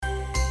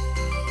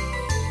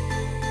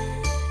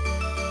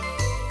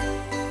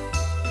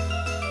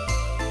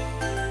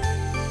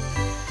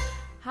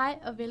Hej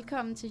og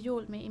velkommen til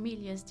Jul med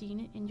Emilie og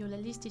Stine, en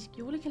journalistisk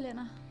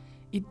julekalender.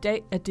 I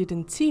dag er det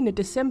den 10.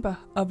 december,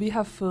 og vi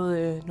har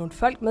fået nogle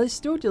folk med i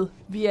studiet.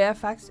 Vi er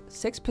faktisk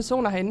 6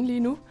 personer herinde lige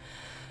nu,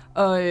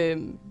 og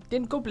det er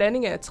en god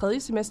blanding af 3.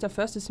 semester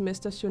og 1.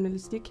 semester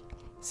journalistik.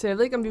 Så jeg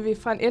ved ikke, om vi vil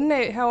fra en ende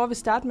af herovre vil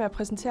starte med at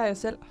præsentere jer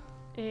selv.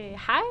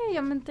 Hej,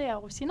 jamen det er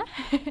Rosina,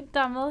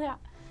 der er med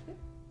her.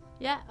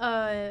 Ja,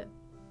 og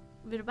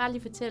vil du bare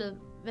lige fortælle,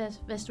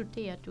 hvad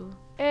studerer du?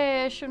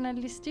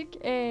 Journalistik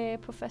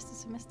på 1.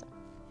 semester.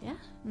 Ja.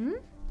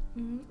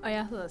 Og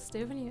jeg hedder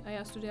Stephanie, og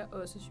jeg studerer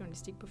også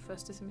journalistik på 1.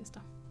 semester.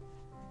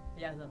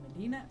 Jeg hedder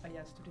Malena, og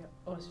jeg studerer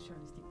også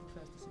journalistik på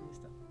 1.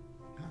 semester.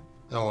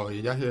 Ja,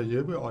 og jeg hedder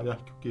Jeppe, og jeg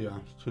studerer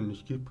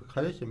journalistik på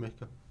 3.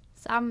 semester.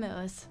 Sammen med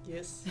os.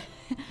 Yes.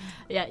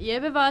 Ja,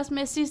 Jeppe var også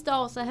med sidste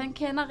år, så han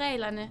kender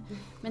reglerne.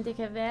 Men det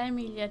kan være,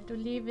 Emilie, at du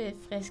lige vil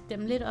friske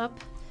dem lidt op.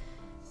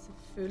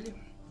 Selvfølgelig.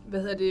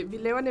 Vi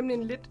laver nemlig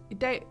en lidt i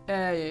dag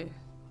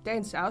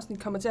dagens afsnit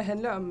kommer til at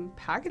handle om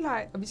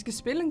pakkeleg, og vi skal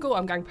spille en god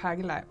omgang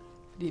pakkeleg.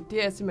 Fordi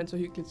det er simpelthen så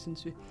hyggeligt,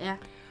 synes vi. Ja.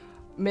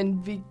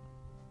 Men vi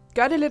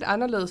gør det lidt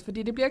anderledes,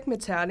 fordi det bliver ikke med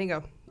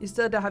terninger. I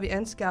stedet der har vi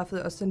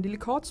anskaffet os en lille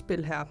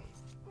kortspil her,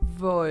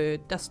 hvor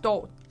der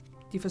står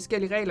de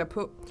forskellige regler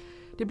på.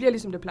 Det bliver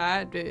ligesom det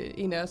plejer, at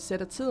en af os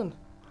sætter tiden.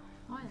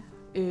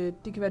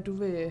 Det kan være, at du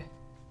vil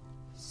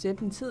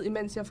sætte en tid,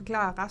 imens jeg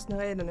forklarer resten af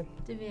reglerne.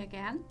 Det vil jeg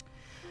gerne.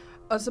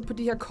 Og så på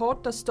de her kort,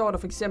 der står der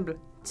for eksempel,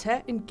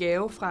 tag en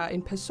gave fra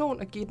en person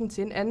og giv den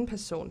til en anden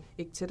person,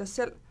 ikke til dig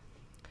selv.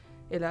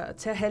 Eller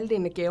tag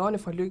halvdelen af gaverne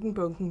fra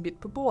lykkenbunken midt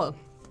på bordet.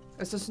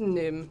 Og så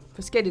sådan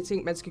forskellige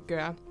ting, man skal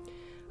gøre.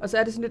 Og så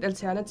er det sådan lidt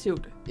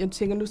alternativt. Jeg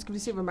tænker, nu skal vi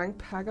se, hvor mange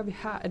pakker vi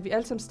har. At vi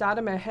alle sammen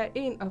starter med at have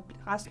en, og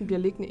resten bliver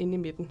liggende inde i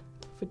midten.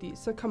 Fordi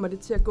så kommer det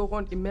til at gå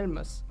rundt imellem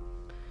os.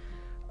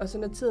 Og så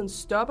når tiden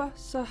stopper,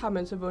 så har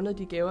man så vundet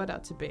de gaver, der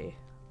er tilbage.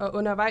 Og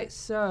undervejs,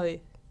 så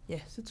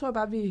tror jeg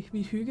bare, at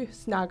vi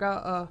snakker,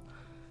 og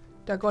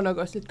der går nok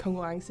også lidt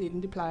konkurrence i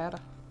den. Det plejer der.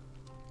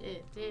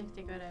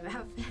 Det gør der i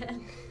hvert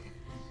fald.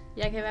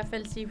 Jeg kan i hvert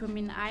fald sige på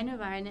mine egne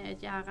vegne,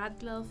 at jeg er ret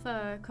glad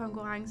for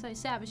konkurrencer,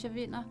 især hvis jeg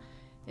vinder.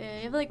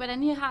 Jeg ved ikke,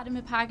 hvordan I har det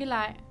med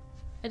pakkeleg.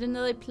 Er det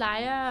noget, I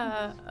plejer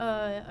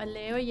at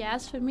lave i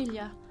jeres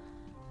familier?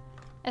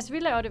 Altså, vi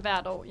laver det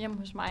hvert år hjemme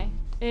hos mig.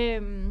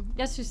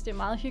 Jeg synes, det er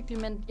meget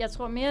hyggeligt, men jeg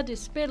tror mere, det er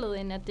spillet,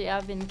 end at det er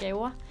at vinde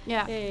gaver.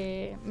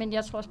 Ja. Men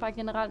jeg tror også bare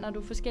generelt, når du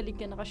er forskellige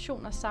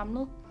generationer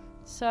samlet,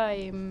 så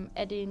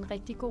er det en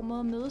rigtig god måde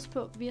at mødes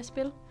på via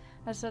spil.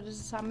 Altså, det er det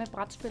samme med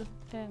brætspil.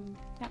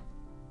 Ja.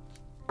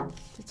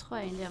 Det tror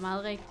jeg egentlig er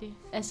meget rigtigt.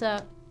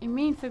 Altså, i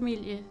min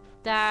familie,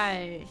 der...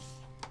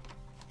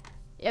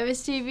 jeg vil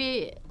sige,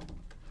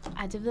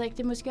 det ved jeg ikke,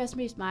 det er måske også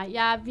mest mig.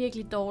 Jeg er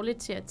virkelig dårlig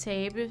til at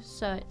tabe,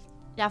 så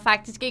jeg er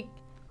faktisk ikke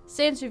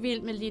sindssygt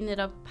vild med lige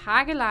netop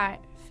pakkeleg,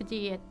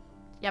 fordi at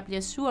jeg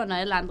bliver sur, når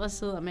alle andre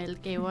sidder med alle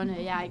gaverne,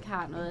 og jeg ikke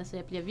har noget. Altså,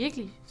 jeg bliver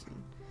virkelig sådan...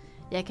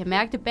 Jeg kan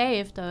mærke det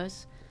bagefter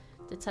også.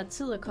 Det tager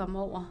tid at komme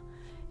over.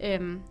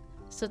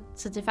 Så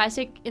det er faktisk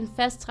ikke en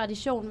fast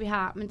tradition, vi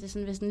har, men det er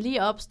sådan, hvis den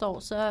lige opstår,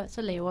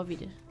 så laver vi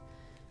det.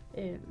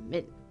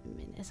 Men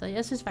altså,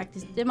 jeg synes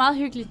faktisk, det er meget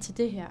hyggeligt til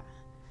det her.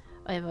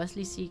 Og jeg vil også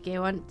lige sige,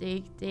 gaverne,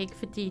 det er ikke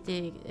fordi,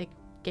 det er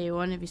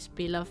gaverne, vi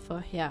spiller for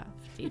her.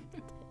 Fordi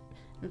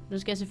nu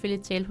skal jeg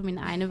selvfølgelig tale på min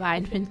egne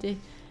vegne, men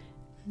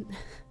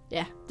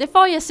det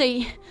får jeg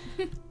se.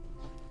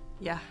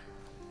 Ja,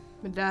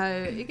 men der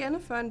er ikke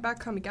andet før end bare at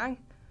komme i gang.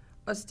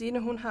 Og Stine,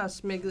 hun har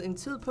smækket en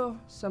tid på,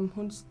 som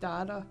hun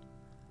starter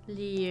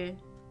lige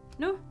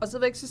nu. Og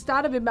så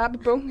starter vi bare med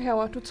bunken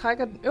herover. Du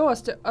trækker den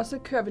øverste, og så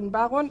kører vi den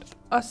bare rundt.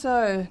 Og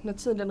så, når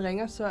tiden den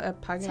ringer, så er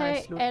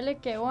pakkeleg slut. Tag alle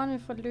gaverne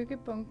fra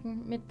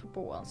lykkebunken midt på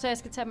bordet. Så jeg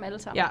skal tage dem alle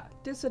sammen. Ja,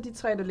 det er så de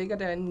 3, der ligger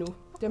derinde nu.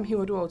 Dem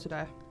hiver du over til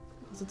dig.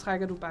 Og så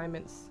trækker du bare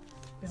imens.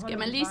 Skal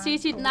man lige sige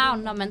sit navn,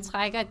 når man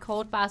trækker et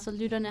kort, bare så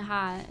lytterne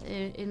har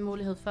en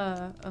mulighed for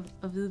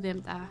at vide,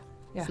 hvem der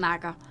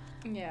snakker?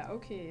 Ja,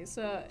 okay.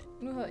 Så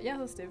jeg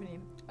hedder Stephanie,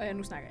 og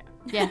nu snakker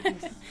jeg. Ja.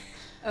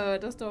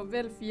 Og der står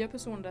vel 4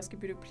 personer, der skal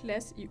bytte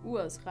plads i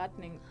urets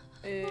retning.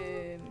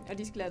 Og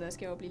de skal lade deres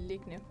gaver blive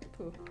liggende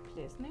på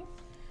pladsen, ikke?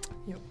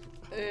 Jo.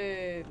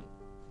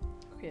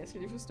 Okay, jeg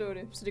skal lige forstå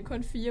det. Så det er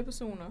kun 4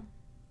 personer?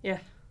 Ja.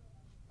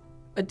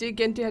 Og det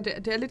igen,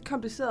 det er lidt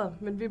kompliceret,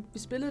 men vi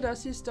spillede det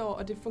også sidste år,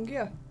 og det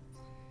fungerer.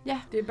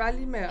 Ja. Det er bare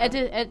lige med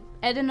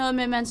er det noget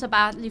med, at man så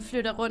bare lige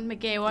flytter rundt med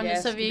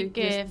gaverne, så vi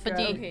ikke...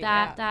 Fordi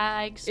der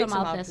er ikke så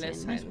meget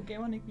plads inde. Men skulle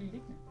gaverne ikke blive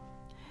liggende?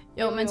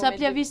 Jo, men så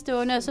bliver vi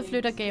stående, og så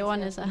flytter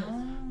gaverne sig.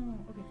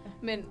 Okay.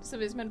 Men så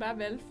hvis man bare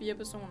valgte 4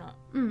 personer,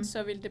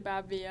 så ville det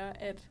bare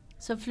være, at...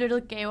 Så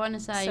flyttede gaverne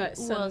sig i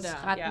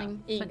urets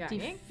retning. Ja, en gang,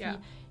 ikke? Ja.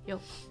 Jo.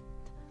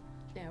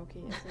 Ja,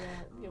 okay. Altså,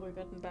 jeg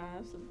rykker den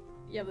bare... Så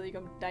jeg ved ikke,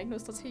 om der er ikke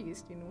noget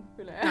strategisk lige nu,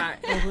 føler jeg. Nej,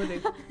 overhovedet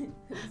ikke.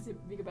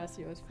 Vi kan bare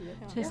sige også 4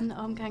 her. Det er sådan en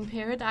omgang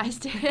paradise,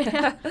 det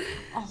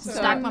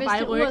stak mig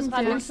bare i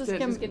ryggen. Så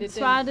skal det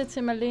svare det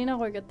til, Malena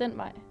rykker den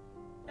vej.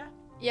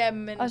 Ja,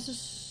 men... Og så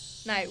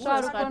Nej, Så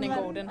er du udsretning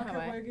kun går den her kan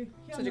vej. rykke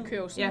Så det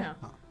kører jo sådan her.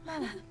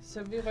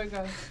 Så vi rykker.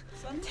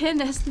 Det er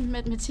næsten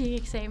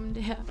matematikeksamen,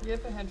 det her.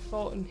 Jeppe, han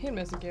får en hel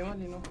masse gaver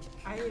lige nu.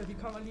 Ej, og vi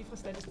kommer lige fra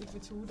statistik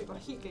ved Tue. Det går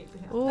helt galt,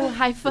 det her.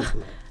 Hej for...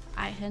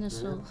 Ej, han er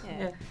sød.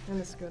 Ja, han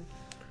er skøn.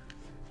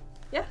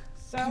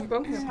 Så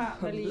har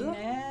Malena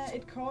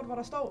et kort, hvor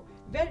der står,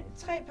 vælg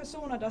 3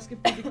 personer, der skal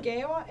bytte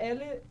gaver.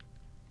 Alle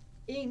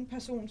en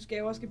persons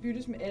gaver skal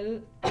byttes med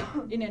alle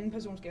en anden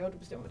persons gaver, du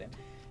bestemmer med den.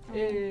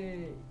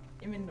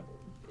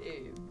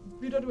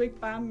 Bytter du ikke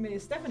bare med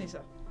Stephanie så?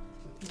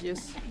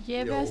 Yes.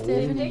 Jeppe og Det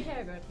Stephanie. kan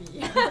jeg godt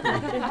lide.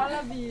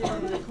 Beholder vi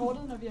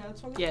kortet, når vi har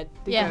trukket? Ja,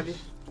 det Ja. gør vi.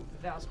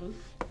 Lad os rydde.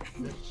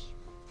 Yes.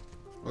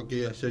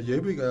 Okay, så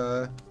Jeppe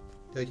gør...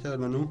 Jeg kalder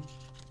mig nu.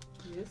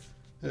 Yes.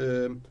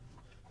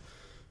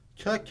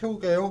 Tag 2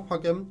 gaver fra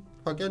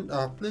den, der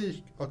har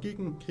flest, og giv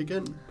dem til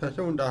den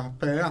person, der har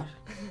færre.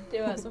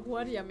 Det var altså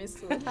hurtigt, jeg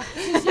mistede. Det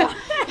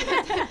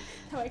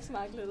var ikke så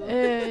meget glæde.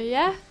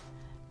 Ja.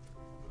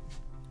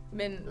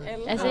 Men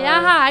alle Altså, jeg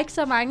har ikke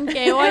så mange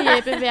gaver,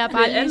 Jeppe, vil jeg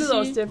bare lige Alle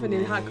og sige.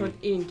 Stephanie har kun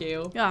én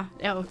gave. Ja,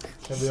 okay.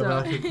 Så vil jeg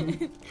bare så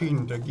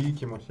fint der give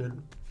til mig selv.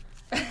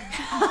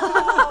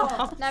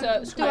 Nej,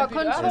 du har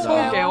kun To 2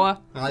 gaver. gaver.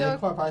 Nej, jeg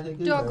tror faktisk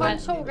ikke. Du har kun jeg-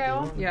 2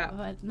 gaver. Ja.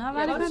 Nå,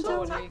 var det kun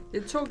to?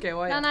 Det er 2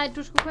 gaver, ja. Nej,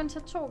 du skulle kun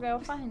tage 2 gaver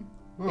fra hende.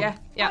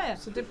 Ja,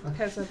 så det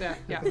passer der.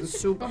 Ja,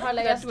 super. Nu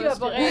holder jeg styr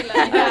på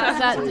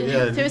reglerne. Altså,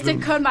 det er vist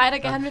ikke kun mig, der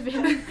gerne vil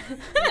vinde.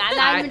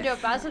 Nej, men det var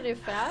bare så det er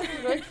færdigt.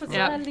 Du vil ikke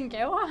fortælle alle dine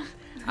gaver.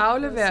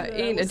 Aflever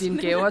en af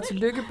dine gaver til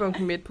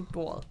lykkebunken midt på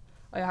bordet.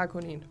 Og jeg har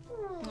kun én.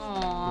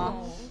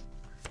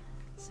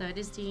 Så er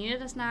det Stine,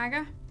 der snakker.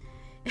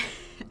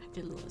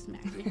 Det lyder også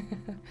mærkeligt.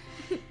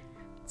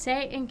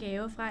 Tag en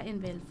gave fra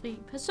en valgfri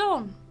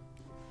person.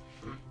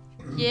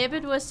 Jeppe,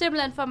 du har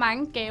simpelthen for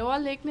mange gaver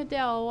liggende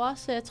derovre,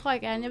 så jeg tror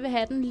gerne, jeg vil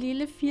have den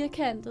lille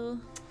firkantede.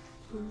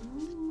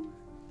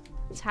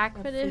 Tak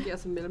for Jeg det. fungerer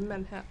som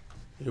mellemmand her.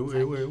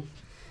 Jo.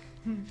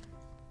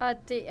 Og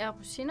det er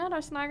Rosina,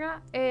 der snakker.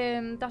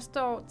 Der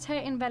står,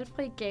 tag en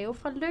valgfri gave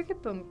fra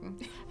lykkebunken.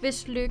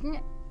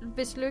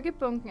 Hvis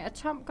lykkebunken er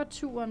tom, går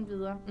turen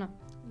videre. Nå.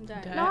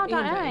 Der Der er en.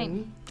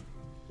 derinde.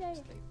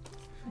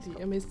 Fordi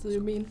jeg mistede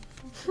jo min.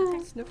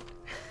 Snup.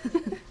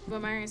 Hvor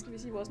mange gange skal vi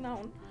sige vores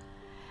navn?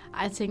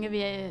 Ej, jeg tænker,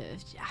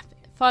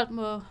 folk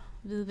må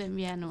vide, hvem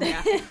vi er nu.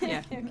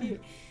 Ja. Okay.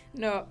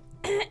 Nå,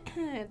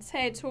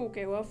 tag 2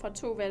 gaver fra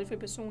 2 valgfri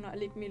personer og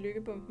læg dem i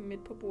lykkebunken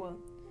midt på bordet.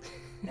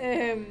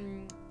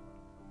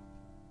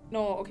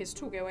 Okay, så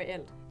 2 gaver i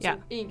alt. Ja. Så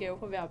 1 gave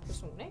fra hver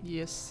person, ikke?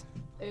 Yes.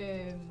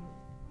 Jeg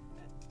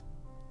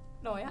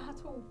har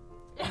 2.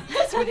 Jeg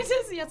skulle lige til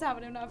at sige, at jeg tager på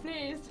dem, der er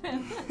flest. Men...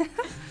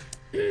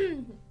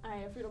 Ej,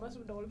 jeg føler mig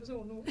som en dårlig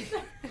person nu.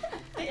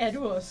 Det er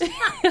du også.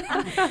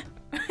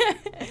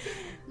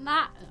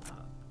 Nej,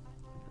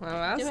 Hvad det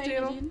var det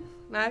en af dine.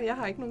 Nej, jeg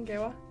har ikke nogen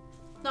gaver.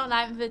 Nå,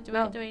 nej, men det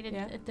var en af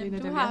Ja, dem, det er en af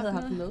du dem, har jeg havde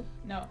haft haft med. med.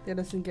 Nå, Det er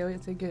da sådan en gave,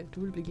 jeg tænker,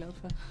 du vil blive glad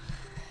for.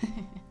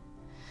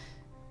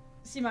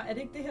 sig mig, er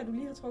det ikke det her, du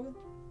lige har trukket?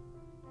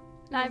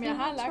 Nej, Jamen, jeg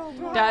har lagt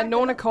to. Der er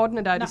nogle af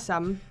kortene, der er Nå. de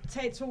samme.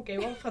 Tag 2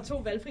 gaver fra 2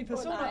 valgfri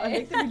personer nej. og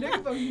læg dem i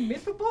lykkebunken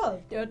midt på bordet.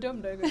 Det var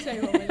dumt, at jeg kunne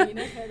tage over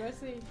Malena, kan jeg godt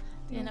se.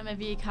 Det ender med, at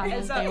vi ikke har nogen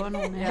Altså, gaver,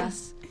 nogen af ja.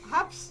 os.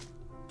 Haps,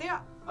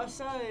 der, og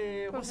så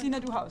Rosina,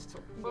 du har også 2.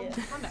 Ja.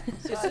 Så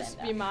jeg synes,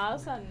 vi er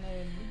meget sådan,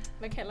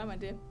 hvad kalder man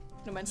det?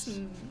 Når man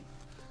sådan,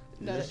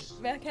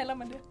 hvad kalder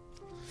man det?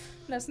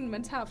 Når sådan,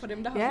 man tager for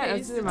dem, der har Ja, flest,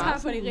 altså, det er tager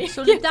meget for de rige.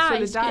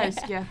 Solidarisk.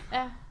 Solidarisk, ja.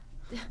 Ja.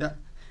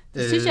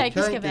 Det synes jeg ikke,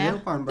 det skal Tag en være.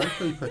 gave fra en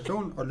valgfri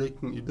person og læg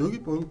den i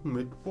lykkebunken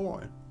midt på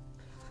bordet.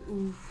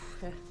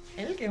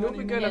 Alle Nu gaverne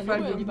begynder Ja,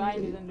 folk nu er de at bare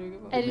i den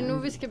lykkebunke. Er det nu,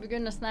 vi skal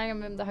begynde at snakke om,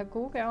 hvem der har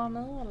gode gaver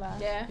med, eller?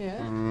 Ja. Ja.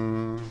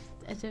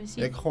 Altså, jeg vil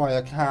sige, Jeg tror,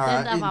 jeg kan...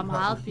 den der var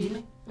meget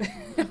billig.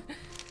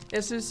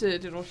 Jeg synes,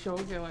 det er nogle sjove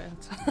gaver, jeg har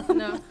taget.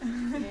 Nå.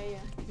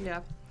 Ja.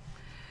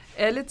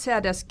 Alle tager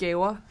deres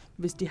gaver,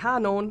 hvis de har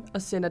nogen,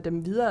 og sender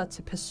dem videre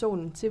til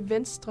personen til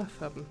venstre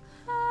for dem.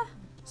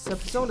 Så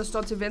personen, der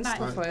står til venstre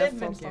Nej, for jer, den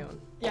får venstre. gaven.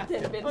 Ja,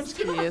 Det er det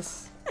undskyld.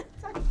 Yes.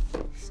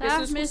 Så Jeg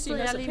synes, mistede Rosina er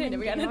jeg så lige pæn, jeg min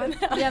vil gerne have gaver.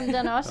 den her. Jamen,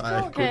 den er også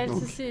Nej, god, kan jeg sgu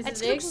altid ikke sige. Så At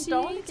det er ikke skulle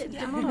en dårlig sige til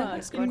det. det. må du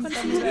godt sige.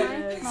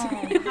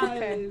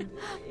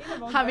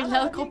 Har vi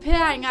lavet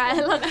grupperinger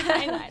allerede?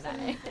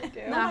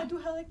 Nej, du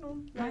havde ikke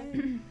nogen. Nej.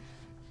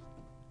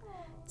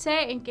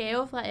 Tag en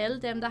gave fra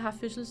alle dem, der har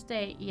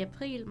fødselsdag i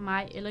april,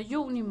 maj eller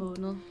juni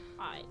måned. Og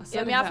så er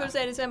Jamen, det jeg har her.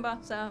 fødselsdag i december,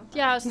 så...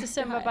 Jeg er også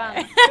decemberbarn.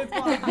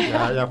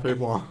 Ja, jeg er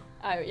februar.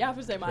 Ej, jeg har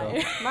fødselsdag i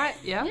maj. Nej,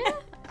 ja.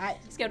 Ej,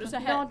 skal du så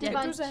have... Nå, det skal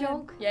var du en så have-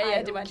 joke. Ja,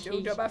 det var en joke.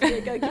 Det var bare fordi,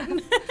 jeg gad give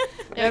den.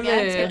 Jamen, jeg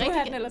skal Skal du rigtig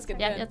have den, eller skal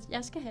du have den?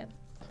 Jeg skal have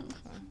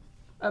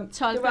den.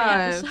 12 det var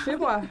jeg så.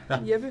 februar,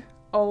 Jeppe,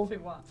 og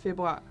Februar.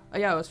 februar. Og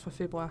jeg er også fra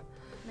februar.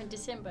 Men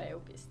december er jo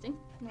bedst, ikke?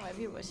 Nu er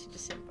vi jo også i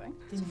december,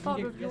 ikke? Så får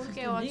du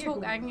julegaver 2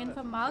 gange inden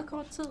for meget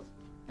kort tid,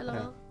 eller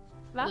hvad?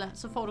 Hvad? Eller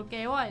så får du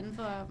gaver inden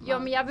for... Jo,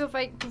 men jeg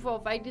vil du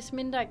får faktisk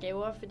mindre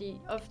gaver, fordi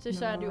ofte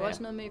så er det jo Nå,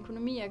 også noget med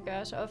økonomi at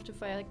gøre, så ofte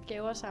får jeg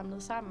gaver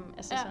samlet sammen,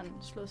 altså sådan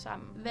slået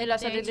sammen. Hvad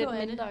Ellers er det dato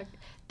lidt er det? mindre.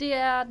 Det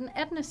er den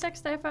 18.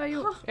 6 dage før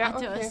jul. Ja,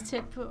 Det er okay. også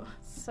tæt på.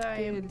 Så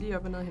Det er lige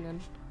op og ned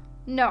hinanden.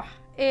 Nå,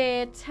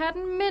 tag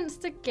den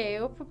mindste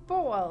gave på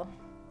bordet.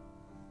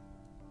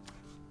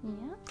 Ja.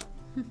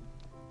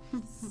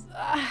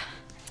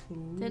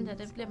 Den der,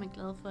 den bliver man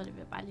glad for, det vil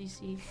jeg bare lige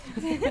sige.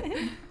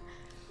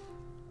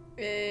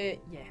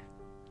 Ja.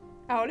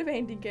 Aflever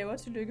en dine gaver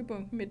til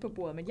lykkebunken midt på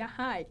bordet, men jeg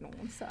har ikke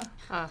nogen, så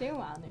det er jo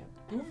meget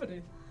nemt. For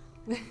det.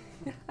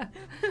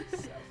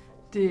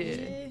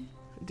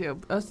 Det er jo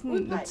også sådan,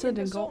 når tid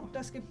den går.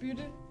 Der skal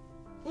bytte.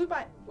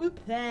 Udpeg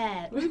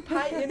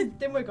en,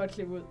 det må jeg godt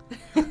klippe ud.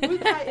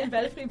 Udpeg en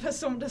valgfri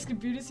person, der skal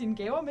bytte sine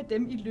gaver med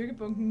dem i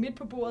lykkebunken midt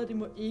på bordet. Det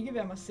må ikke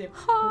være mig selv.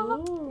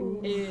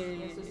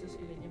 Jeg synes, det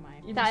skal vælge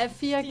mig. Der er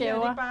 4 Stine,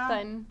 gaver bare...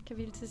 derinde, kan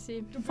vi til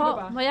sige. Du bytter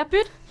bare. Må jeg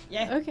bytte?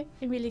 Ja. Okay,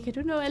 Emilie, kan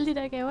du nå alle de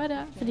der gaver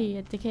der?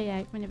 Fordi det kan jeg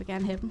ikke, men jeg vil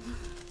gerne have dem.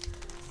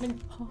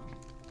 Men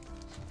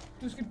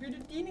du skal bytte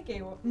dine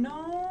gaver. Nå,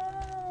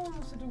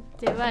 så du...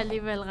 Det var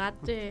alligevel ret...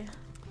 det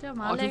var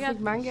meget lækkert. Og du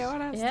fik mange gaver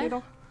der, Steno.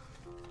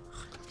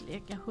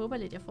 Jeg håber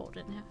lidt, jeg får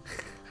den her.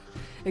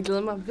 Jeg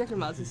glæder mig virkelig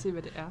meget til at se,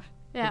 hvad det er.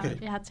 Ja,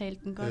 Okay. jeg har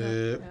talt den godt.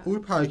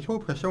 Udpege 2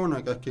 personer,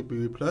 der skal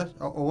bytte plads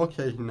og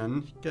overtage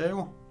hinandens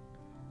gaver.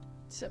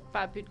 Så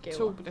bare byt gaver.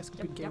 2, der skal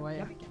bytte gaver, ja.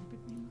 Jeg vil gerne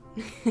bytte mine.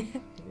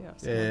 Det er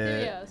også Det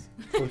vil jeg også.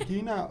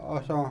 Rosina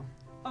og så...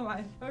 Og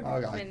mig.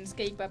 Okay. Okay. Men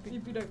skal I ikke bare bytte?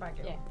 Vi bytter bare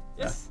gaver.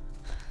 Ja. Yes.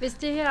 Hvis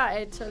det her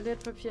er et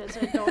toiletpapir, så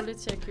er jeg dårlig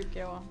til at købe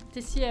gaver.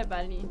 Det siger jeg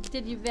bare lige. Det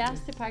er de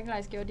værste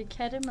pakkelejsgaver. Det er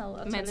kattemad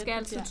og Man skal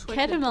altid toiletpapir. trykke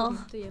Kattemad. lidt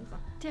på den. Det hjælper.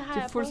 Det har Det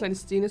er jeg fuldstændig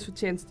Stines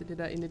fortjeneste, det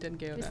der inde i den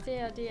gave Hvis der. det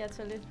her det er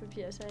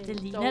toiletpapir, så er jeg Det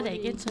ligner dårlig da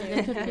ikke en til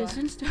toiletpapir, gaver.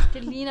 synes du?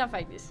 Det ligner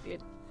faktisk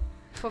lidt.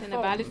 Den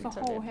er bare lidt for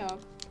hård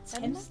heroppe.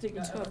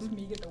 Tandstikker er også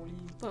mega dårlige.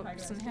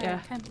 Sådan her Ja.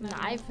 i kanten.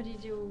 Nej, fordi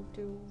det er jo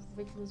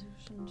viklet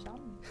sådan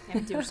sammen.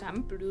 Jamen, det er jo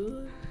samme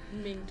bløde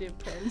mængde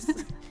pals.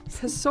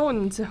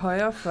 Personen til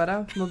højre for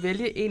dig må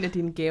vælge en af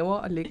dine gaver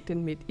og lægge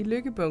den midt i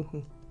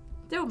lykkebunken.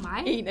 Det er jo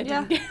mig. En af dine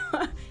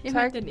gaver.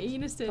 Tak. Den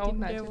eneste af Hov, dine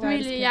nej, gaver. det er dig.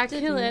 Emilie, jeg er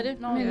ked af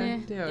det, men, Ja,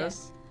 det er ja.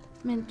 også.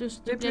 men du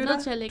Det bliver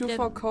nødt til at lægge du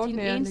får kort din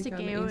med at eneste lægge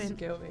den gave eneste ind.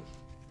 gave væk.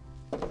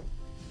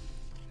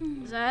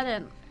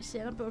 Sådan. Vi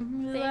sætter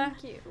bunken videre.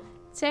 Thank you.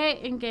 Tag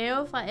en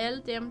gave fra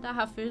alle dem, der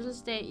har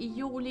fødselsdag i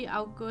juli,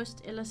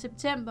 august eller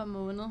september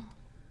måned.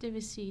 Det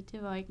vil sige,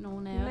 det var ikke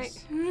nogen af Nej,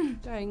 os.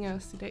 der er ingen af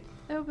os i dag.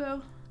 Det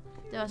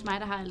er også mig,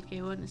 der har alle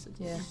gaverne. Så det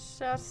Ja.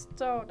 Så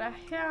står der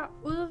her,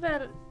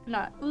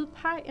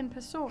 udpeg en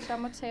person, der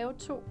må tage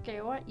 2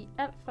 gaver i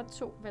alt fra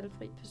 2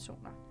 valgfri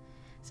personer.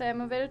 Så jeg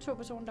må vælge 2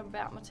 personer, der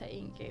hver må tage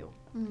 1 gave.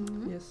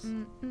 Mm-hmm. Yes.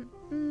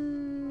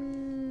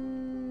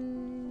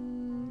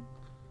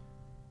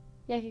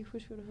 Jeg kan ikke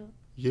huske, hvad du hedder.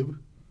 Jeppe.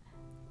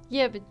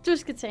 Jeppe, du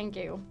skal tage en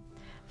gave.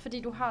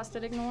 Fordi du har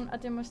slet ikke nogen,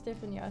 og det må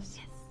Stephanie også.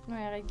 Yes. Nu er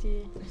jeg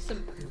rigtig... Så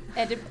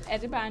er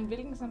det bare en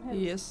hvilken som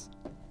helst? Yes.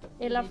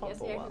 Eller fra Jeg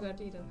kan bordet. godt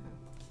lide den her.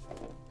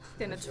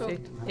 Den er tung.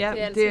 Perfekt. Ja,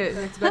 Det er det altid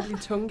er, jeg kan godt lide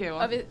tunge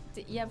gaver. Og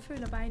jeg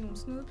føler bare i nogle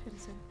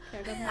snudepelse. Kan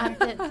jeg godt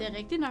Jamen, det er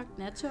rigtigt nok,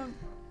 den er tung.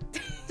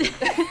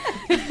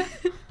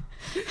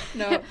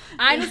 Nå.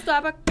 Ej, nu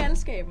stopper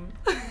galskaben.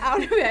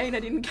 Aflever en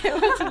af dine gaver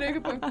til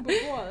lykkebunken på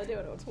bordet. Det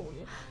var da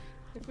utroligt.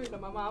 Jeg føler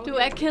mig meget... Du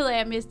er ked af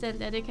at miste den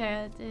der,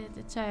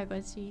 det tør jeg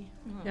godt sige.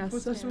 Jeg er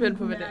så spændt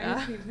på, hvad det er.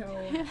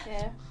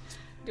 Ja.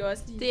 Det er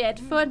også lige... Det er et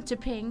fund til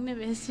pengene,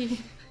 vil jeg sige.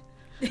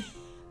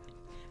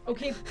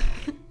 Okay.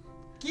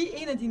 Giv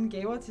en af dine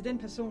gaver til den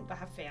person, der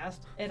har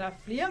færrest. Er der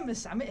flere med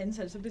samme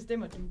antal, så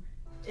bestemmer du.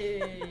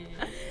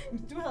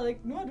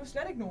 Nu har du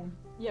slet ikke nogen.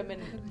 Jamen,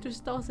 Du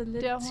står sådan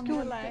lidt Det er hun skjult.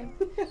 heller ikke.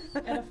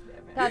 Er der flere?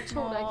 Der er 2,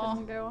 der ikke har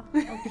nogen gaver.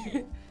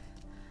 Okay.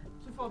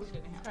 Så får du den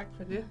her. Tak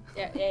for det.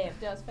 ja,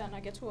 det er også fair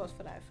nok. Jeg tog også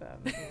for dig før.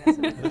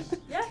 Men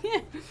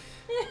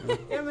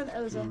Jamen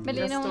altså.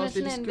 Malena, Jeg hun står er lidt i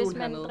sådan en, skjul hvis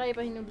man hernede.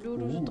 dræber hende i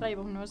Ludo, så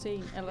dræber hun også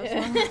en. Eller så.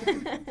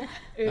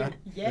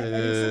 Ja, er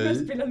det ikke sådan,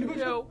 man spiller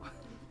Ludo?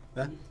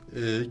 Ja.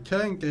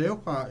 Tag en gave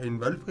fra en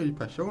valgfri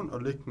person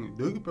og læg den i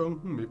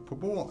lykkebunken midt på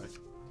bordet.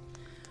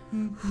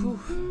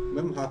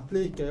 Hvem har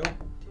flest gaver?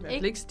 I hvert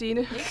fald ikke Stine.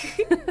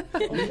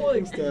 Overhovedet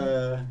ikke.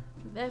 Skal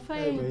Hvad for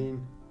have med en?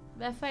 en.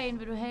 Hvad for en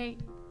vil du have?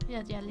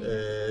 Jeg lige.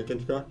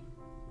 Den skal.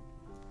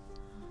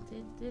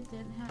 Det er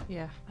den her.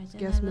 Ja, Ej, den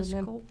skal jeg er smide ellers den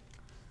ind? god.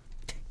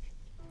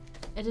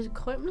 Er det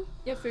krymmel?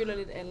 jeg føler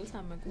lidt alle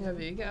sammen er gode. Jeg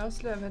vil ikke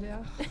afsløre, hvad det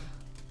er.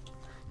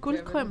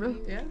 Guldkrymmel?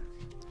 Ja.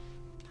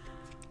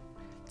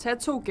 Tag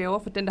 2 gaver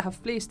for den, der har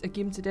flest, og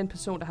giv dem til den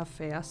person, der har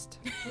færrest.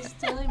 Det er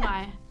stadig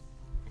mig.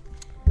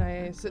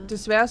 Nej, så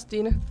desværre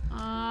Stine.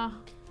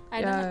 Ej,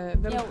 den er,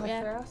 Hvem jo, har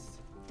ja.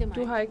 færrest? det er mig.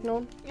 Du har ikke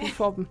nogen. Du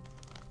får dem.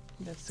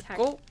 Tak.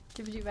 God. Det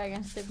er fordi, hver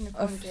gang Stephanie får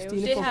Og en gave.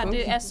 Stine Det får her, det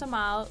bunken. er så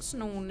meget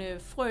sådan nogle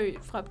frø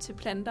fra til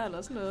planter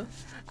eller sådan noget.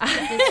 Det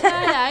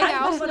tør jeg ikke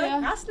Ej, hvorfor er du afsløre.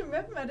 ikke rasende med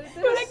dem? Er det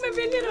Det var ikke med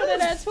vilje nu, den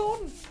der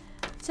tonen.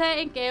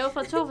 Tag en gave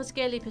fra 2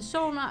 forskellige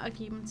personer og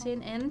giv dem til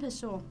en anden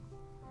person.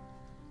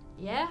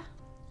 Ja,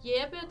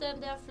 Jeppe,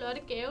 den der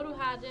flotte gave, du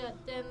har der,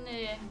 den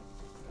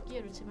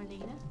giver du til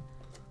Malena.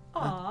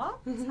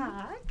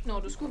 tak. Nå,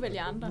 du skulle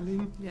vælge andre.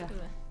 Ja.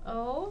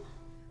 Og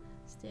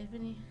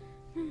Stephanie,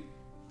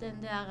 den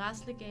der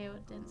raslegave,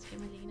 den skal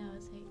Malena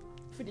også have.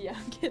 Fordi jeg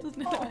har gættet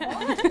den.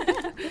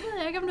 Det ved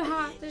jeg ikke, om du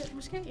har. Det,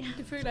 måske.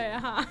 Det føler jeg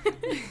har.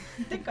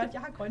 Det er godt,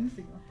 jeg har grønne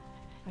fingre.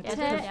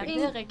 Tag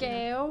en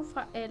gave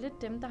fra alle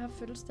dem, der har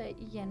fødselsdag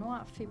i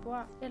januar,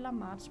 februar eller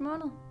marts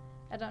måned.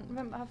 Er der,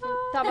 hvem har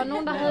fødselsdag? Der var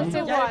nogen, der havde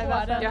februar i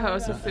hvert fald. Jeg har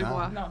også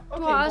februar. Nå,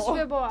 Du har også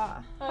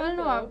februar. Hold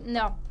nu op. Nå.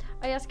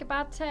 Og jeg skal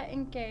bare tage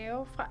en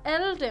gave fra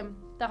alle dem,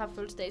 der har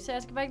fødselsdag. Så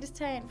jeg skal faktisk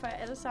tage en for jer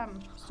alle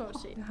sammen, stort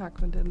set. Jeg har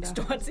kun den der.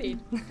 Stort set.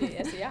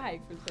 Altså, jeg har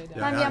ikke fødselsdag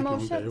der. Nej, jeg må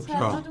selv tage.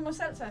 Nå, du må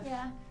selv tage. Ja.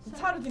 Så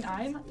tager du din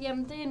egen.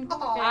 Jamen, det er en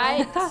god Nej,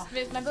 gave.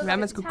 hvis man ved, Hvad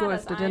man skulle gå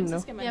efter den nu.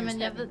 Jamen,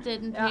 jeg ved, det er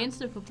den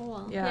pæneste på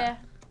bordet. Ja,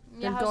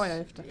 den går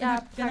jeg efter. Jeg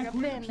Den er pakker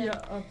pænt guldpapir ind.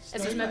 og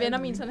Altså, hvis man vender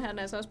min sådan her, den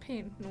er altså også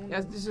pæn.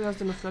 Jeg synes også,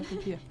 det er noget flot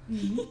papir.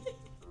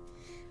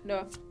 Nå.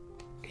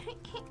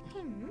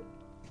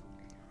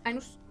 Ej, nu...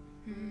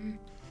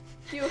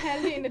 Det er jo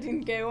halvdelen af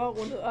dine gaver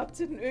rundet op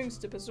til den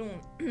yngste person.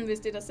 Hvis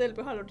det er dig selv,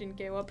 beholder du dine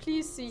gaver.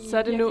 Please sige Så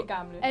er det nu virkelig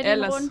gamle. Er det en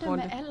Aldersrunde.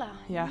 runde med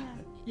alder? Ja.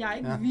 Jeg er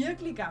ikke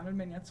virkelig gammel,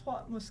 men jeg tror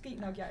måske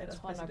nok, jeg er Jeg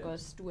tror nok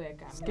også, du er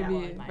gammel. Skal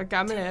vi... Hvor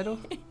gammel er du?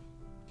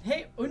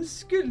 Hey,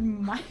 undskyld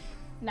mig.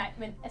 Nej,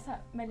 men altså,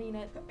 Malena,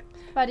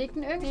 Var det ikke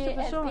den yngste det er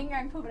person? ikke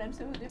engang på, hvordan det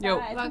ser ud. Det er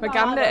Jo. bare, Hvor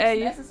gamle er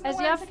I? Altså,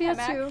 jeg er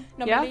 24.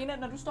 Når Ja. Malena,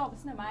 når du står ved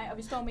siden af mig, og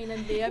vi står med en eller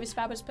anden lærer, og vi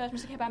svarer på et spørgsmål,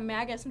 så kan jeg bare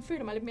mærke, at jeg sådan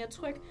føler mig lidt mere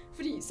tryg,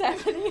 fordi så er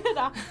Malena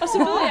der, og så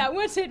ved jeg,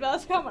 uanset hvad,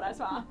 så kommer der et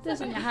svar. Det er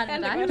sådan, jeg har det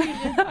Alt med er dig.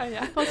 godt.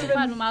 Ja. Bortset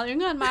fra, at du er meget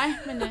yngre end mig.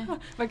 Men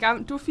Hvor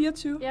gammel? Du er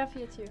 24. Jeg er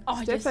 24.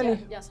 Yes, Stephanie.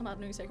 jeg er så meget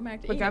den yngste, jeg kan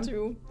mærke det. Hvor gammel?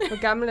 21.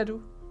 Hvor gammel er du?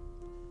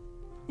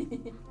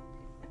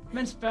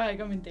 Man spørger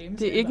ikke om en dame.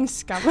 Det er ikke en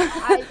skam.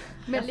 Ej,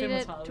 Malena,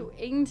 35. du er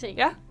ingenting.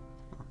 Ja.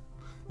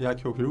 Jeg er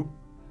KPU.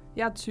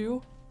 Jeg er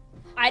 20.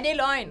 Ej, det er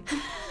løgn.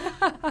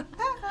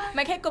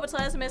 Man kan ikke gå på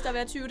 3. semester og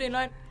være 20, det er en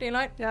løgn. Det er en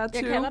løgn. Jeg er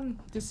 20. Jeg kalder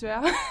den.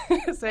 Desværre.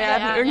 Så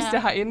jeg er den yngste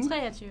herinde.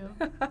 23.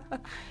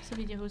 Så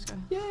vidt jeg husker.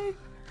 Yay.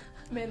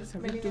 Men Så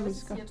Malena, vidt du jeg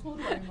husker. troede,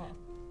 du var yngre.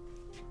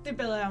 Det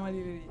bedre jeg mig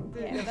lige lidt i.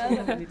 Det Ja, jeg hvad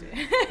bedre mig lige det.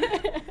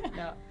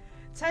 Ja.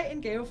 Tag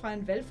en gave fra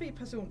en valgfri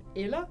person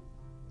eller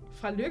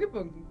fra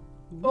lykkebunken.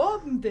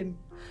 Åbn den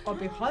og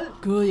behold.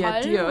 Gud, ja,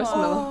 de er også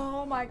med.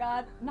 Oh my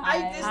god.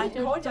 Nej, det er sådan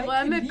et kort, jeg ikke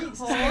kan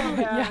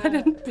lide. Ja,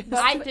 den bedste.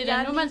 Nej, det er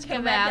da nu, man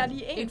skal være Jeg er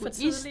lige en for egoist.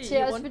 tidlig Det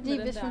er rundt også fordi, med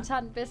den hvis der. hun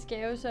tager den bedste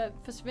gave, så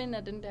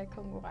forsvinder den der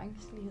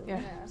konkurrencelighed.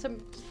 Ja. Så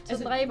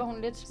Altså, dræber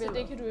hun lidt Så spillet.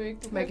 det kan du ikke.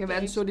 Man kan være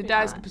den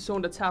solidariske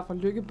person, der tager fra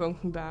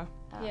lykkebunken bare.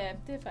 Ja,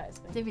 det er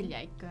faktisk rigtigt. Det vil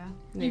jeg ikke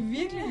gøre. I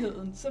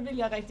virkeligheden, så vil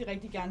jeg rigtig,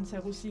 rigtig gerne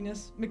tage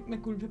Rosinas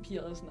med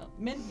guldpapiret og sådan noget.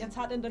 Men jeg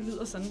tager den, der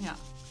lyder sådan her.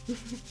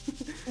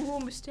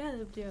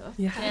 Mysteriet bliver op.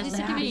 Ja, Ja, Så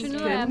så kan vi ikke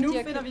finde ud af, om Nu de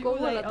har finder vi købt ud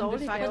gode af, eller om det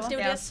dårlige faktisk gaver. Det er jo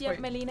det, jeg er siger, at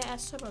frø. Malena er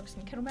så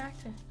voksen. Kan du mærke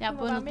det? Jeg er Hun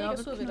var bare bundet mega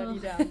sød ved dig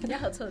dobbeltknude. lige der. Jeg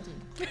havde taget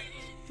din.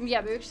 Men jeg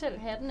vil jo ikke selv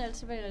have den,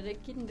 ellers vil jeg da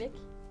ikke give den væk.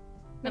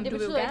 Men det du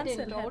vil jo betyder ikke, gerne det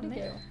er en selv have dårlig den,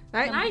 ikke? gave.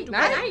 Nej,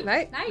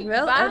 Nej, nej. Hvad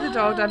er det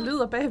dog, der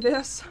lyder bag ved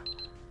os?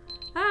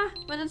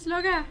 Hvordan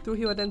slukker jeg? Du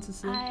hiver den til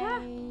side. Ej,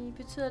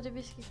 betyder det, at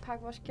vi skal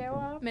pakke vores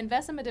gaver op? Men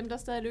hvad så med dem, der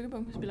stadig er i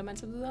lykkebunken? Spiller man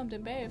så videre om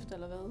dem bagefter,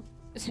 eller hvad?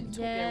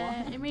 To gaver.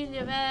 Ja,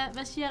 Emilie,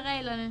 hvad siger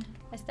reglerne?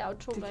 Altså, der er jo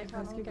to, Det der kan ikke jeg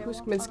har faktisk nogen ikke gaver.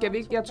 huske. Men skal vi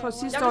ikke? Jeg tror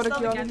sidste Jeg år, vil der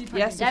stadig gjorde gerne det. lige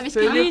Ja, pakke Ja, vi skal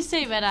selvfølgelig. lige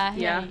se, hvad der er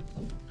her. Ja.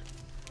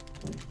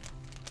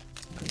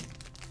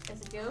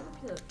 Altså,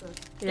 gavepapiret er flot.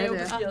 Ja, det er.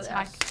 Gavepapiret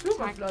Tak. er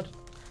super flot.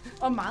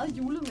 Og meget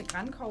julet med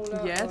grankogler.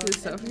 Ja, det er og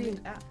så alt muligt.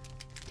 fint. Ja.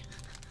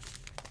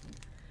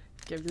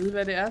 Skal jeg vide,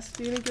 hvad det er,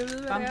 Stine? Kan jeg vide,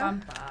 hvad Bam, det er? bam,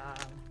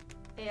 bam.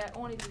 Er jeg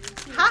ordentligt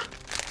detektiv?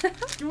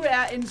 Du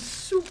er en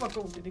super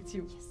god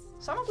detektiv.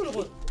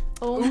 Sommergulerod.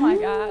 Oh my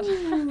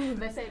god.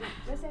 Hvad sagde du?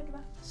 Hvad sagde du, var?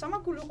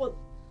 Sommergulerod.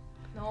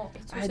 Nå,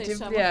 jeg tror, Ej, jeg det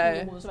sagde bliver-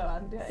 sommerfuglrod, så var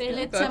den der. Det er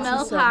lidt godt til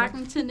til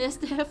madpakken til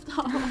næste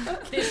efterår.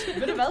 Okay,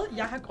 ved du hvad?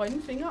 Jeg har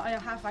grønne fingre, og jeg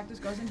har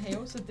faktisk også en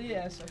have, så det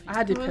er så fint.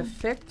 Ah, det er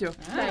perfekt jo.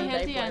 Jeg er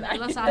heldigere end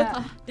alle os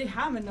andre. Det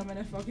har man, når man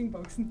er fucking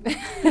voksen.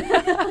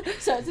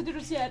 Så det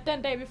du siger, at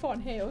den dag vi får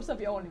en have, så er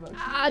vi ordentligt voksne.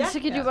 Ah, så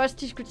kan de jo også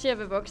diskutere,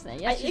 hvad voksen er.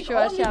 Jeg Ej, synes ikke jo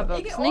også, jeg er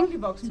ordentlig- voksen, ikke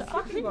ikke? ordentlig voksen,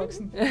 fucking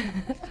voksen.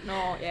 Nå,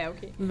 ja,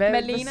 okay. Hvad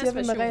Malenas siger vi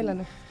med version.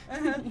 reglerne?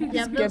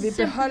 Jeg Skal vi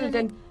ved beholde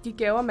simpelthen de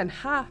gaver, man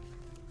har?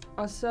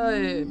 Og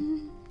så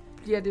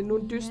bliver det nu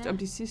dyst om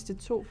de sidste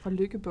 2 fra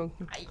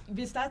lykkebunken. Ej,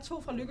 hvis der er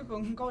 2 fra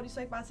lykkebunken, går de så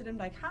ikke bare til dem,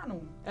 der ikke har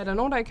nogen? Er der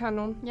nogen, der ikke har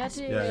nogen? Ja, det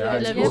Ja, jeg er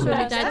Eller i vi tvivl.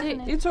 føler, der er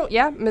det. I 2?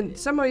 Ja, men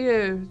så må I...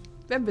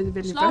 hvem vil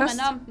vælge Slår først?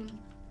 man om den?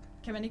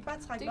 Kan man ikke bare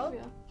trække op?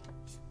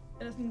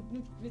 Eller sådan,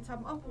 vi tager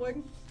dem op på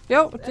ryggen.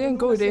 Jo, det er en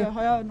god idé. Nogen, der siger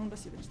højre, og nogen, der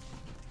siger venstre.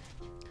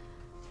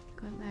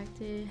 Godt mærke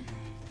det.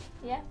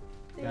 Ja.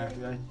 Ja,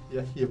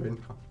 jeg siger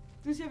venstre.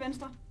 Du siger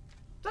venstre.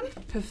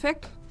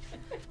 Perfekt.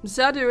 Men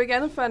så er det jo ikke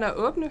andet for end at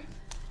åbne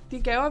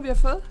de gaver, vi har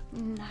fået.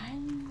 Nej.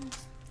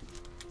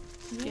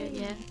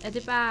 Ja, er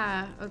det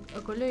bare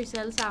at gå løs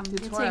alle sammen?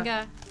 Det Jeg tror jeg. tænker,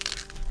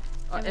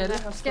 Og Jamen, alle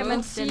hvad har Skal fået.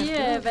 man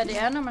sige, hvad det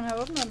er, når man har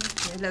åbnet den?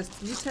 Ja, lad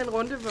os lige tage en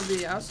runde, hvor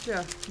vi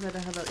afslører, hvad der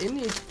har været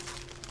inde i.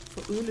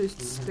 For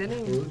udløst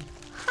spændingen.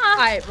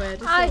 Ej, hvor er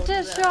det Ej, sjovt, det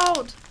er der.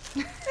 sjovt.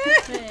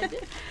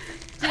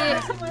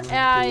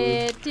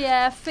 Det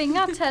er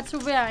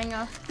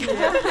fingertatoveringer.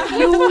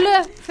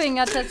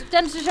 Julefingertatoveringer.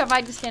 Den synes jeg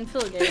faktisk er en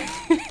fed gave.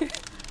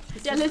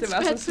 jeg er lidt det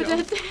var så spændt på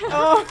sjovt. det.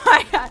 Oh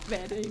my god, hvad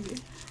er det egentlig?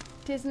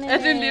 Det er sådan Er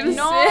det en lille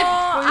Nå,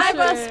 Ej,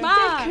 hvor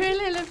smart. Det er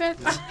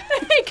køleelement.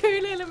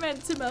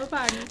 køleelement til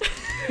madpakken.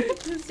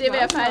 Det vil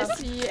jeg faktisk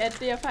sige, at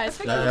det er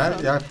faktisk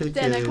Jeg fik,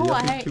 Den er god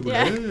at have.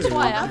 Ja,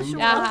 tror jeg.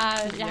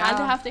 Jeg har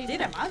aldrig haft en. Det er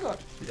da meget godt.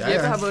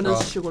 Jeppe har vundet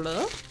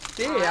chokolade.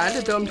 Det er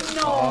aldrig dumt.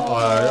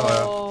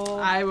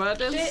 Ej, hvor er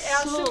det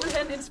er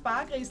simpelthen en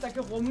sparegris, der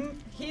kan rumme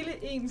hele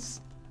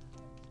ens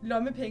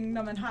lommepenge,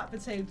 når man har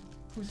betalt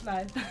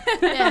husleje.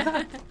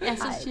 Ja,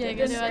 så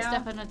cirka. Det er også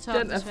derfor, når Tom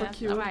den er for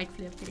cute. Der var ikke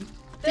flere penge.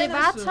 Det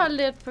var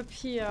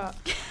toiletpapir.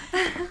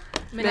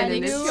 Men er det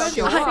ikke en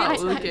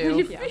sjovere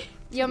udgave?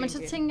 Jo, men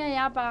så tænker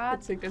jeg bare, Jeg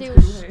tænkte, det er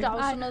den jo skulle du der er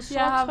jo sådan noget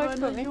Jeg har sort tryk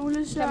på, vundet ikke?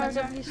 julesokker. Kan man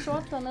så blive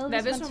sort dernede,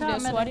 Hvad hvis man hun tør bliver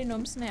med sort det? i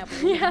numsen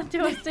af? Ja, det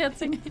var også det, jeg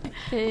tænkte.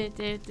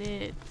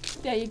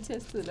 Det har I ikke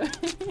testet, eller?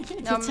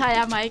 Det tager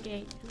jeg mig ikke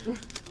af.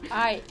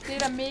 Ej, det er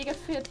da mega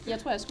fedt. Jeg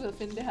tror, jeg skal ud og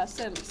finde det her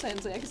selv, så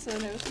jeg kan sidde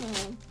og lave sådan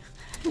noget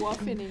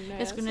ordfinding.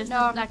 Jeg skulle næsten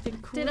Nå, have lagt en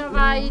kugle. Det der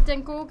var i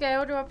den gode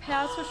gave, det var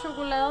perso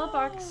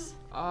chokoladeboks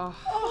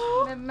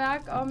med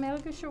mørk og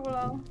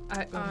mælkechokolade.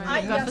 Ej,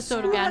 Jeg kan godt forstå,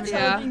 at du gerne vil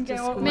have. dine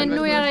gaver. Men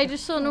nu er jeg rigtig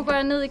sød, nu går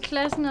jeg ned i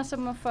klassen, og så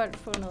må folk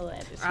få noget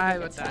af det. Ej,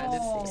 hvor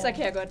dejligt. Så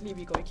kan jeg godt lide, at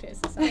vi går i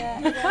klasse sammen.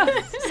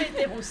 Se,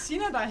 det er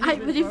Rosina, der er helt Ej,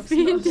 hvor er det voksen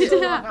fint, og det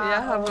sød der. og rar.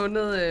 Jeg har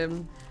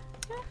vundet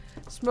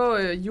små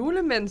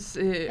julemænds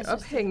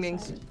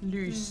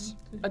ophængningslys.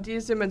 Og de er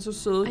simpelthen så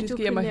søde, de skal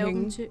hjem og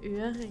hænge. til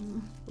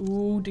øreringen.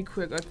 Det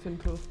kunne jeg godt finde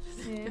på.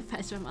 Det er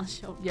faktisk meget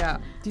sjovt. Ja,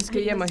 de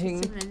skal hjem og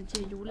hænge. Simpelthen de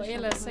her Og julesokker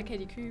ellers på. så kan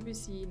de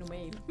købes i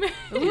normal.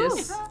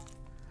 Yes.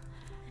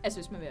 Altså,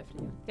 hvis man vil have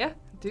flere. Ja,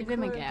 Det vil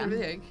man kunne- gerne. Det vil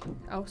jeg ikke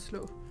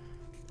afslå.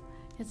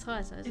 Jeg tror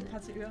altså også. Et par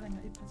til øreringer,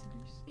 et par til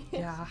lys.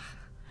 Ja,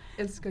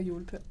 elsker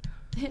julepynt.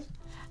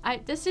 Ej,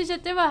 det synes jeg,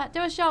 det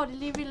var sjovt, at I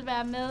lige ville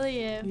være med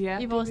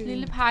i vores det vil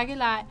lille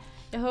pakkeleg.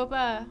 Jeg håber,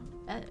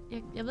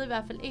 jeg ved i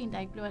hvert fald en, der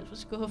ikke blev alt for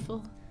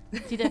skuffet.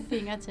 De der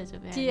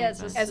fingertatoveringer. De er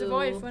altså Altså, hvor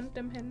har I søde. fundet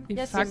dem henne? I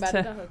Jeg Fakta. tænkte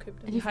bare, der havde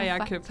købt dem. Det har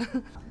jeg købt.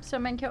 Så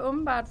man kan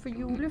åbenbart få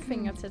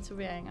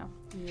julefingertatoveringer.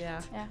 Ja.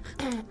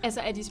 Altså,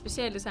 er de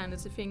specialdesignet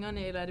til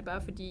fingrene, eller er det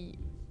bare fordi,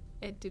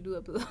 at det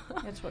lyder bedre?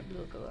 Jeg tror, det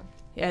lyder bedre.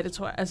 Ja, det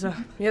tror jeg. Altså,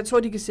 jeg tror,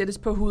 de kan sættes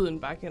på huden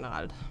bare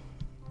generelt.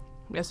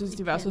 Jeg synes,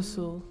 de var så kan.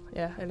 søde.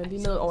 Ja, eller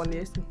lige ned over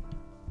næsen.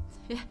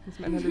 Ja. Hvis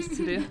man har lyst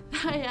til det.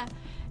 Ja,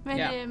 men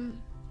Ja.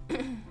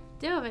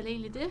 det var vel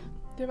egentlig det.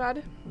 Det var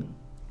det.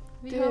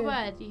 Vi Det- håber,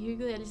 at I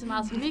hyggede jer lige så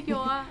meget, som vi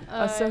gjorde.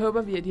 Og så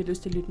håber vi, at I har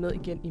lyst til at lytte med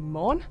igen i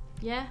morgen,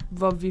 Ja,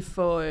 hvor vi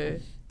får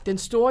den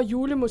store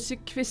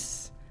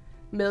julemusikquiz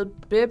med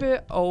Beppe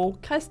og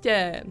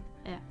Christian.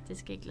 ja, det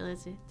skal jeg glæde jer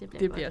til. Det bliver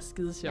Det godt. bliver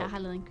skide sjovt. Jeg har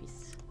lavet en quiz.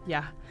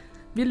 Ja.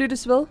 Vi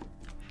lyttes ved.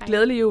 Hej.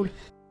 Glædelig jul.